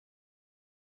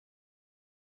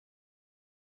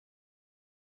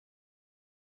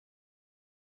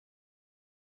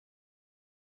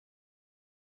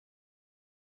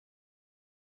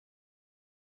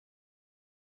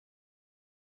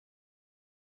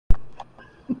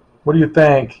What do you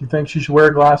think? You think she should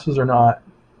wear glasses or not?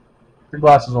 Put your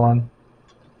glasses on.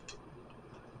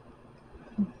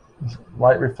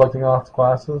 Light reflecting off the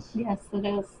glasses? Yes, it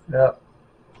is. Yep.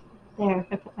 There, if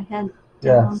I put my head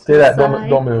Yeah, down stay to that. the Don't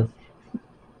side. move.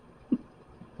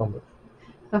 Don't move.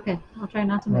 Okay, I'll try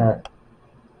not to move. All right.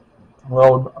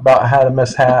 Well, about had a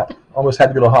mishap. Almost had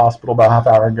to go to the hospital about a half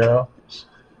hour ago.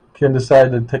 Kim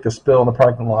decided to take a spill in the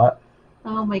parking lot.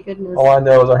 Oh my goodness. All I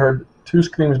know is I heard 2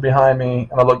 screams behind me,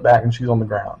 and I looked back, and she's on the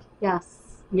ground. Yes.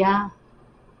 Yeah.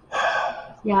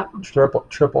 Yeah.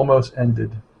 Trip almost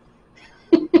ended.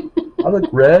 I look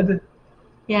red.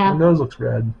 Yeah. My nose looks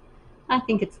red. I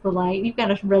think it's the light. You've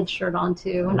got a red shirt on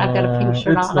too, and I've got a pink It's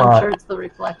shirt on. not. I'm sure it's the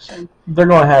reflection. They're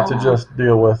going to have to just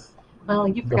deal with. Well,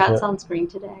 you forgot sunscreen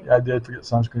today. I did forget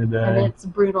sunscreen today. And it's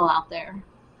brutal out there.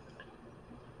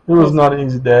 It was not an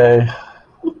easy day.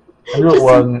 I knew it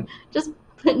wasn't. Just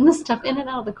putting this stuff in and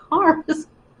out of the car is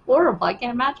horrible. I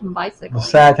can't imagine bicycling. The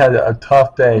SAG had a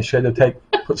tough day. She had to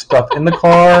put stuff in the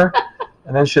car,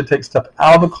 and then she had to take stuff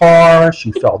out of the car.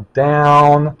 She fell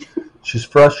down. She's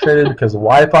frustrated because the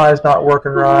Wi-Fi is not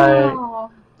working right. Oh.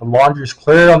 The laundry's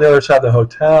cleared on the other side of the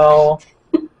hotel.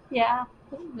 Yeah,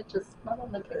 it's just not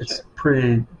on the picture. It's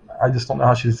pretty. I just don't know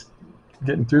how she's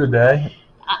getting through the day.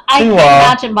 I can't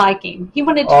imagine biking. He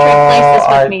wanted to trade places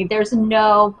with me. There's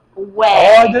no way.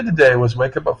 All I did today was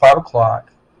wake up at 5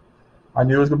 o'clock. I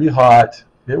knew it was going to be hot.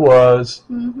 It was.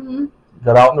 Mm-hmm.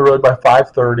 Got out on the road by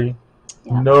 5:30.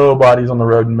 Yeah. Nobody's on the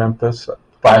road in Memphis at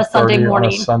 5:30 on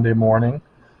a Sunday morning.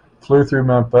 Flew through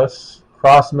Memphis,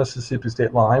 crossed the Mississippi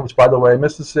state line, which, by the way,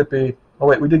 Mississippi. Oh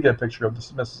wait, we did get a picture of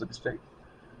the Mississippi state.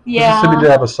 Yeah. Mississippi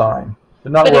did have a sign,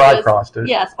 but not where I crossed it.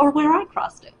 Yes, or where I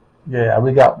crossed it. Yeah,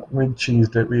 we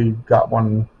cheesed it. We got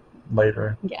one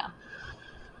later. Yeah.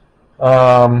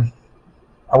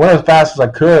 I went as fast as I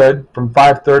could from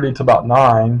 5:30 to about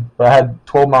 9, but I had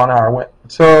 12-mile-an-hour wind.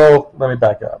 So let me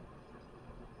back up.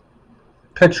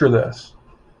 Picture this.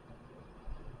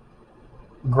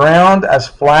 Ground as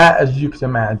flat as you can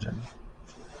imagine.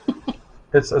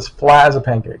 It's as flat as a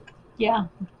pancake. Yeah.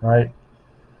 Right?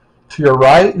 To your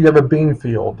right, you have a bean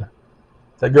field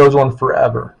that goes on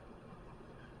forever.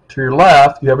 To your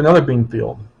left, you have another bean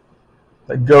field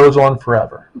that goes on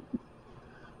forever.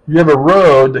 You have a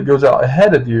road that goes out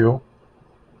ahead of you.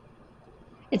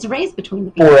 It's raised between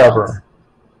the bean fields. Forever.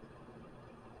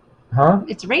 Huh?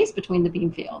 It's raised between the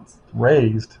bean fields.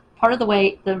 Raised. Part of the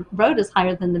way, the road is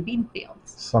higher than the bean fields.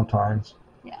 Sometimes.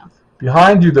 Yeah.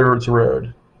 Behind you, there's a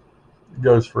road. It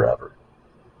goes forever.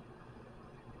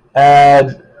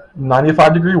 Add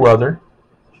 95-degree weather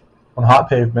on hot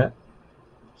pavement.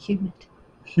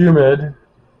 Humid.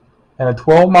 And a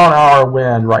 12-mile-an-hour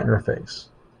wind right in your face.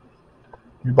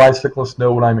 You bicyclists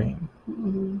know what I mean.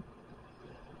 Mm-hmm.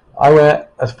 I went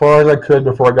as far as I could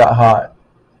before it got hot.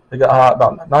 It got hot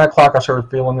about 9 o'clock. I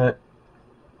started feeling it.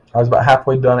 I was about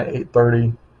halfway done at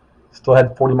 8:30. Still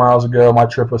had 40 miles to go. My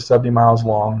trip was 70 miles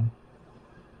long.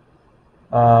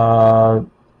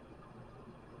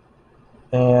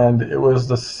 And it was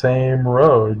the same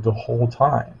road the whole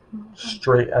time,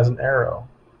 straight as an arrow.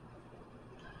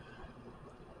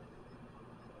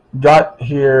 Got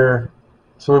here,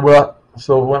 so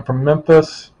we went from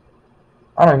Memphis.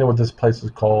 I don't even know what this place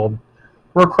is called.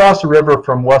 We're across the river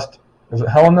from West. Is it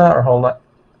Helena or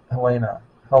Helena?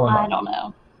 I don't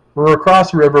know. We're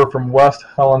across the river from West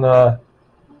Helena,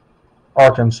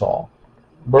 Arkansas.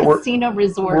 But Casino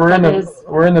resort. We're in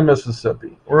the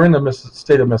Mississippi. We're in the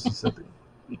state of Mississippi.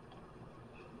 And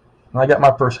I got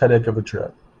my first headache of the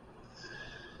trip.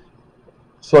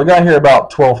 So I got here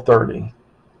about 12:30.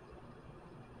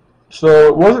 So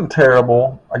it wasn't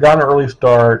terrible. I got an early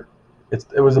start.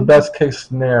 It was the best case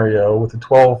scenario with a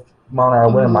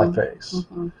 12-mile-an-hour wind in my face.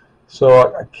 Mm-hmm.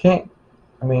 So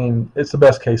it's the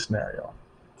best case scenario.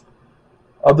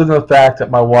 Other than the fact that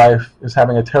my wife is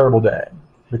having a terrible day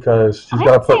because she's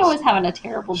got to always having a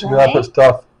terrible day. She's got to put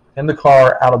stuff in the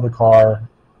car, out of the car,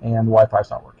 and the Wi-Fi's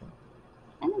not working.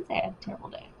 I didn't say I had a terrible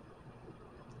day.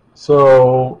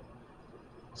 So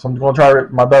I'm going to try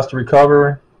my best to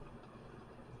recover.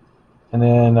 And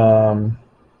then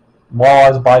while I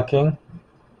was biking,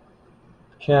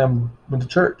 Kim went to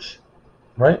church,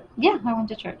 right? Yeah, I went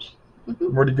to church.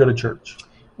 Mm-hmm. Where did you go to church?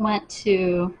 Went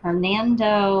to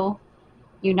Hernando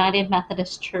United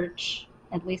Methodist Church,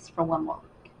 at least for one more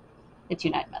week. It's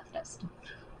United Methodist.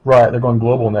 Right, they're going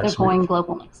global next week. They're going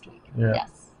global next week. Yeah.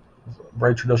 Yes.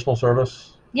 Very traditional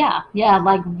service. Yeah,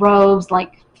 like robes,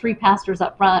 like 3 pastors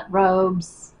up front,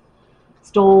 robes,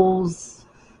 stoles.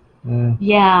 Mm.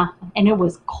 Yeah, and it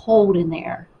was cold in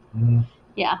there. Mm.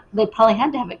 Yeah, they probably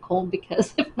had to have it cold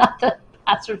because if not, the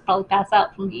pastors probably pass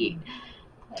out from heat.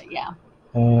 Yeah.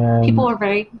 And people were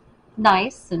very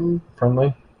nice and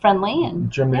friendly.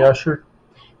 and Jim the usher.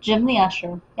 Jim the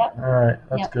usher. Yep. All right,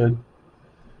 that's Yep. good.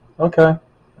 Okay,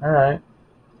 all right.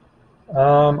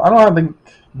 I don't have anything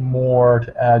more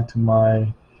to add to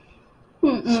my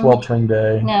sweltering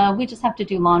day. No, we just have to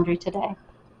do laundry today.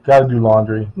 Got to do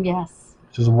laundry. Yes.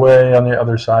 Which is way on the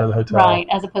other side of the hotel. Right,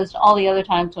 as opposed to all the other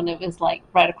times when it was like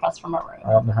right across from our room.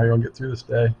 I don't know how you're gonna get through this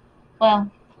day. Well,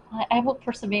 I will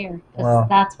persevere because Well,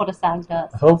 that's what a SAG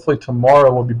does. Hopefully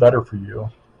tomorrow will be better for you.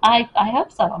 I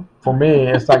hope so. For me,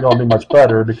 it's not going to be much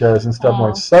better because instead of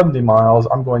going 70 miles,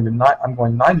 I'm going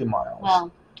 90 miles.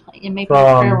 Well, it may be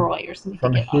a prayer warriors.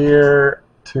 From here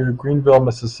to Greenville,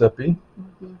 Mississippi,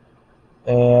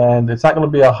 and it's not going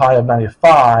to be a high of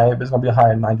 95. It's going to be a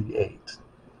high of 98.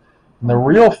 And the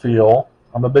real feel,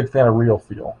 I'm a big fan of real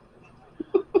feel.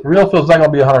 The real feel is not going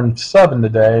to be 107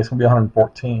 today. It's going to be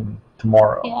 114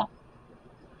 tomorrow. Yeah.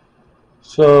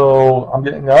 So I'm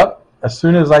getting up. As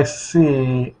soon as I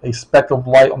see a speck of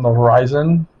light on the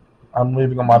horizon, I'm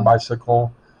leaving on my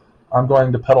bicycle. I'm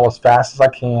going to pedal as fast as I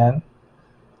can.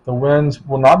 The winds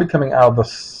will not be coming out of the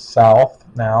south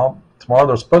now. Tomorrow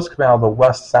they're supposed to come out of the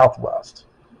west-southwest.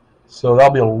 So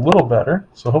that'll be a little better.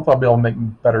 So hopefully I'll be able to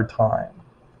make better time.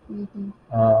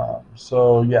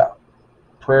 So yeah,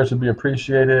 prayers would be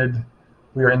appreciated.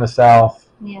 We are in the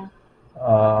south. Yeah.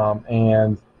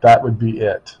 And that would be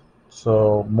it.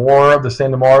 So more of the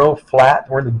same tomorrow. Flat.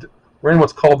 We're in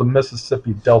what's called the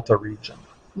Mississippi Delta region.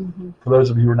 For those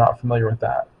of you who are not familiar with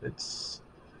that, it's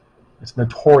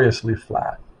notoriously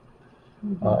flat,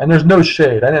 and there's no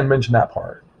shade. I didn't mention that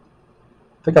part.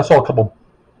 I think I saw a couple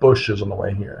bushes on the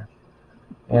way here,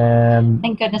 and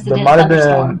thank goodness there might have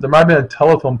been a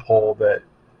telephone pole that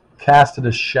casted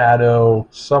a shadow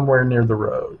somewhere near the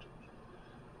road.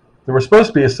 There was supposed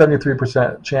to be a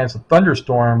 73% chance of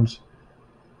thunderstorms.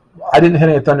 I didn't hit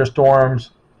any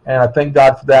thunderstorms, and I thank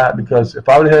God for that, because if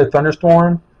I would have hit a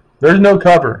thunderstorm, there's no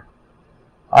cover.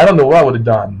 I don't know what I would have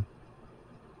done.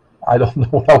 I don't know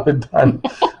what I would have done.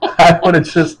 I would have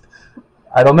just,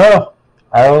 I don't know.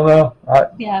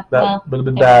 Yeah, that would have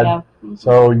been bad.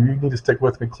 So you need to stick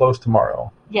with me close tomorrow.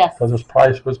 Yes. Because there's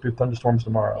probably supposed to be thunderstorms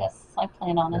tomorrow. Yes, I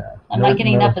plan on it. Yeah. I'm not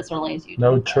getting up as early as you do.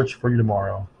 No church for you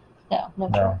tomorrow. No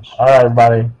church. All right,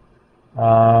 everybody.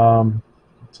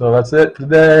 So that's it for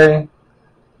today.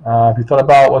 Have you thought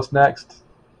about what's next?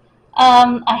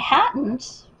 I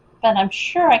hadn't, but I'm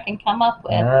sure I can come up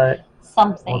with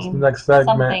something. What's the next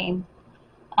segment?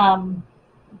 Something.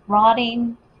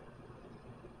 Rotting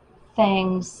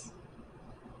things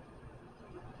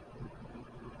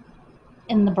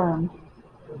in the berm.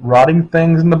 Rotting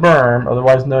things in the berm,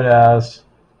 otherwise known as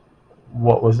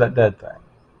what was that dead thing?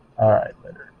 All right,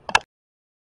 later.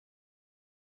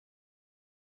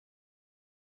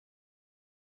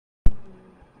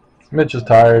 Mitch is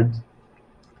tired.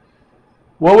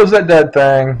 What was that dead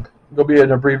thing? It'll be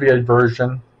an abbreviated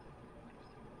version.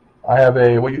 I have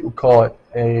a, what you would call it,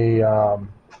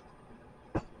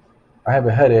 I have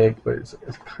a headache, but it's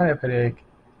a kind of headache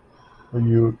where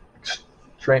you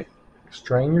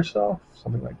strain yourself,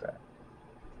 something like that.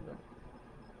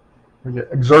 We get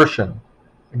exertion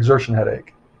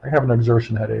headache. I have an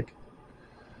exertion headache.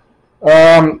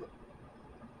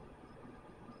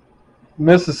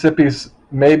 Mississippi's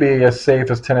maybe as safe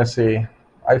as Tennessee.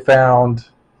 I found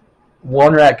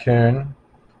one raccoon.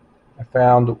 I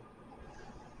found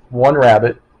one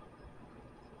rabbit.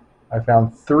 I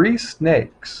found 3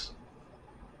 snakes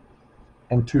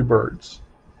and 2 birds.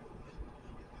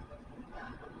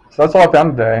 So that's all I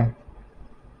found today.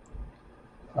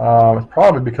 It's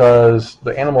probably because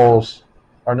the animals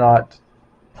are not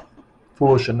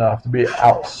foolish enough to be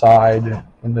outside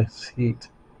in this heat.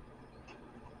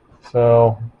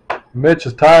 So Mitch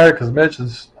is tired because Mitch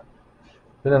has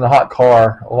been in a hot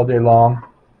car all day long.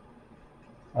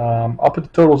 I'll put the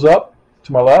totals up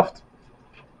to my left,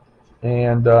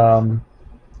 and not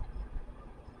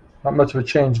much of a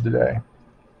change today.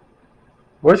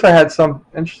 Wish I had some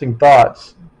interesting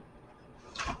thoughts.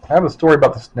 I have a story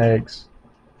about the snakes,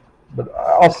 but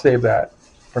I'll save that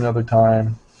for another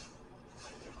time.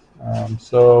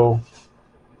 So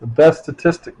the best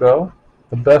statistic, though,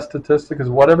 is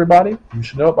what, everybody? You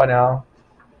should know it by now.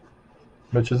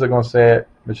 Mitch isn't going to say it.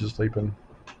 Mitch is sleeping.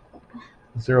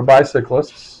 0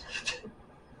 bicyclists.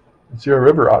 0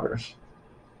 river otters.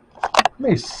 How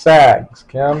many SAGs,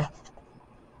 Kim?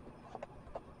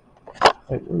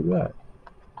 Hey, where's that?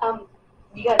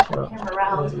 You got to turn the camera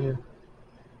around. Yeah.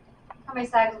 How many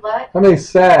SAGs what? How many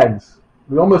SAGs?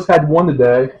 We almost had one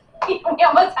today. We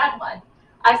almost had one.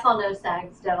 I saw no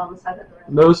SAGs down on the side of the road.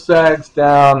 No SAGs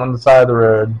down on the side of the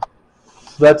road.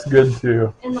 So that's good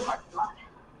too. In the parking lot.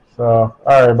 So, all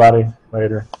right, everybody.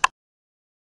 Later.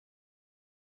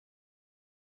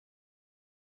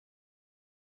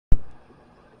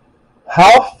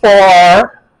 How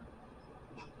far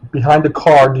behind the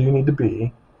car do you need to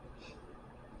be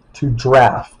to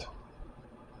draft?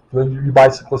 For you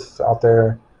bicyclists out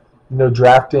there, you know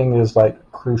drafting is like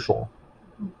crucial.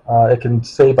 It can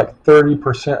save like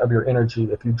 30% of your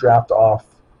energy if you draft off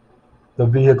the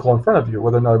vehicle in front of you,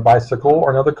 whether another bicycle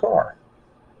or another car.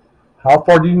 How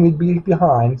far do you need to be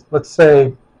behind? Let's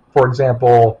say, for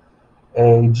example,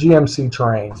 a GMC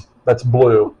terrain that's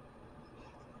blue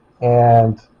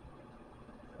and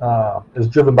is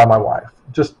driven by my wife,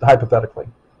 just hypothetically.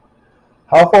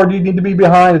 How far do you need to be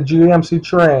behind a GMC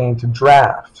terrain to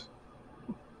draft?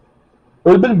 It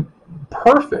would have been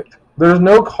perfect. There's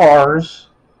no cars,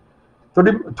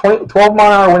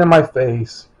 12-mile-an-hour wind in my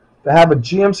face, to have a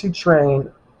GMC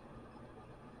train.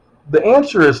 The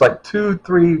answer is like 2,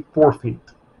 3, 4 feet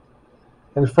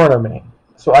in front of me,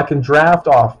 so I can draft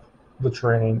off the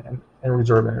train and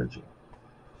reserve energy.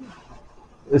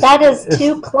 That is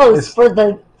too close for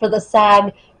the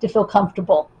SAG to feel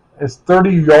comfortable. It's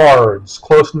 30 yards,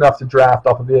 close enough to draft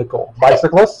off a vehicle.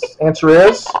 Bicyclists, answer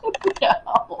is?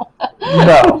 No.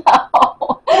 No.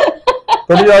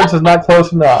 30 yards is not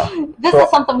close enough. This is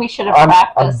something we should have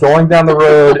practiced. I'm going down the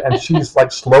road, and she's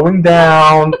like slowing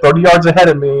down 30 yards ahead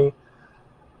of me,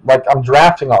 like I'm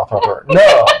drafting off of her.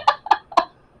 No.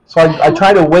 So I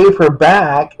try to wave her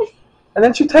back, and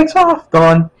then she takes off,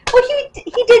 going. Well,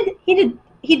 he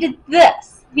did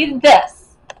this. He did this.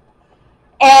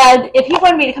 And if he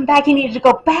wanted me to come back, he needed to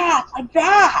go back like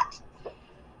that.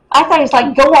 I thought he was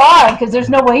like, go on, because there's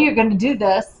no way you're going to do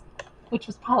this, which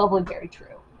was probably very true.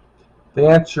 The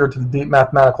answer to the deep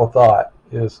mathematical thought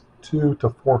is 2 to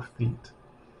 4 feet.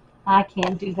 I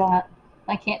can't do that.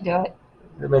 I can't do it.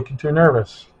 It'd make you too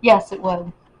nervous. Yes, it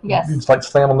would. Yes. You'd just like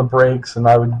slam on the brakes, and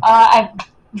I would. I'd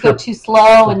go too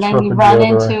slow, and then you run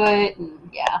into it, and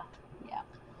yeah.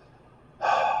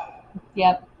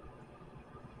 Yep.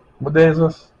 What day is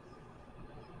this?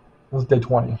 This is day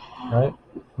 20, right?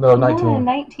 No, 19. Yeah,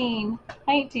 19.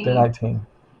 Day 19.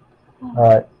 All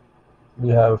right. We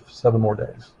have 7 more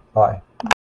days. Bye.